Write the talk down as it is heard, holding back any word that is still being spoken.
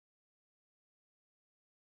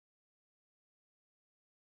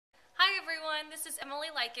Hi everyone, this is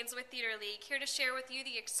Emily Likens with Theater League, here to share with you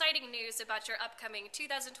the exciting news about your upcoming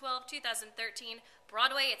 2012-2013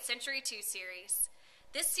 Broadway at Century 2 series.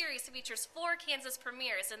 This series features 4 Kansas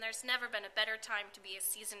premieres, and there's never been a better time to be a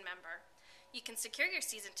season member. You can secure your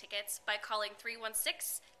season tickets by calling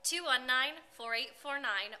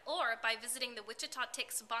 316-219-4849 or by visiting the Wichita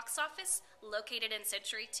Tix box office located in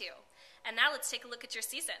Century 2. And now let's take a look at your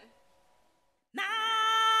season.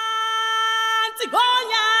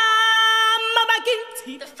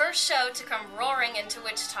 The first show to come roaring into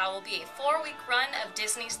Wichita will be a 4-week run of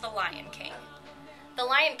Disney's The Lion King. The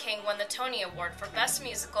Lion King won the Tony Award for Best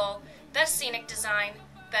Musical, Best Scenic Design,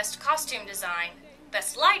 Best Costume Design,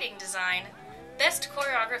 Best Lighting Design, Best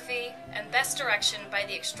Choreography, and Best Direction by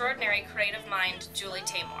the extraordinary creative mind Julie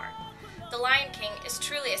Taymor. The Lion King is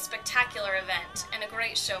truly a spectacular event and a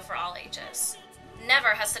great show for all ages. Never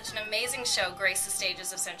has such an amazing show graced the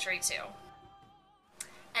stages of Century 2.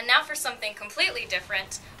 And now for something completely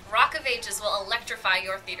different, Rock of Ages will electrify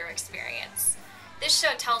your theater experience. This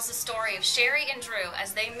show tells the story of Sherry and Drew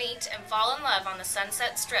as they meet and fall in love on the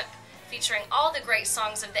Sunset Strip, featuring all the great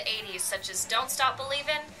songs of the 80s such as Don't Stop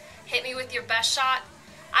Believin', Hit Me With Your Best Shot,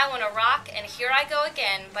 I Wanna Rock, and Here I Go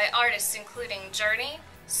Again by artists including Journey,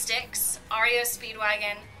 Styx, REO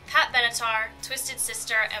Speedwagon, Pat Benatar, Twisted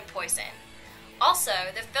Sister, and Poison.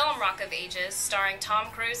 Also, the film Rock of Ages, starring Tom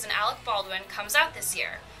Cruise and Alec Baldwin, comes out this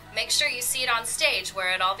year. Make sure you see it on stage where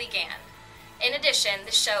it all began. In addition,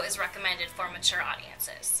 the show is recommended for mature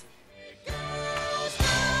audiences.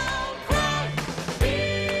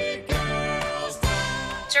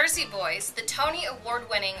 Jersey Boys, the Tony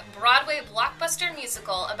Award-winning Broadway blockbuster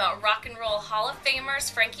musical about rock and roll Hall of Famers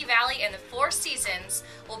Frankie Valli and the Four Seasons,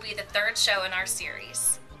 will be the 3rd show in our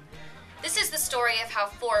series. This is the story of how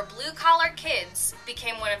 4 blue-collar kids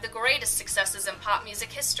became one of the greatest successes in pop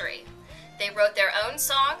music history. They wrote their own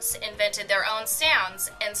songs, invented their own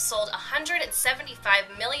sounds, and sold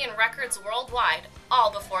 175 million records worldwide,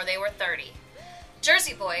 all before they were 30.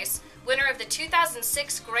 Jersey Boys, winner of the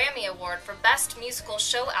 2006 Grammy Award for Best Musical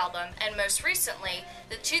Show Album, and most recently,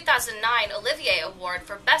 the 2009 Olivier Award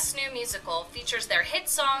for Best New Musical, features their hit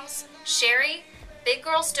songs, Sherry, Big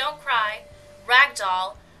Girls Don't Cry,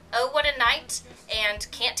 Ragdoll, Oh What a Night,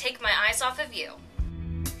 and Can't Take My Eyes Off of You.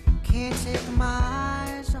 Can't take my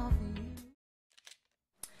eyes off of you.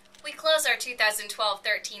 We close our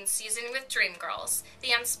 2012-13 season with DREAMGIRLS,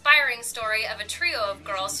 the inspiring story of a trio of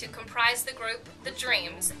girls who comprise the group The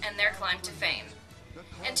Dreams and their climb to fame.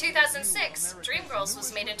 In 2006, DREAMGIRLS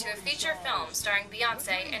was made into a feature film starring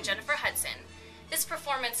Beyoncé and Jennifer Hudson. This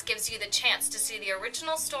performance gives you the chance to see the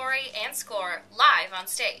original story and score live on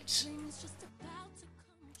stage.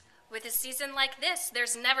 With a season like this,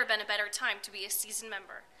 there's never been a better time to be a season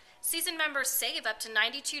member. Season members save up to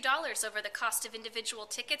 $92 over the cost of individual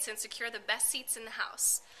tickets and secure the best seats in the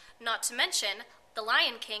house. Not to mention, The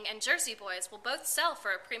Lion King and Jersey Boys will both sell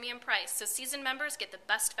for a premium price, so season members get the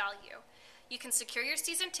best value. You can secure your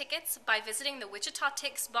season tickets by visiting the Wichita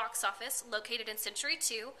Tix box office located in Century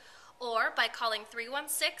 2 or by calling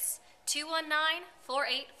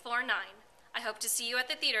 316-219-4849. I hope to see you at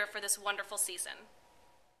the theater for this wonderful season.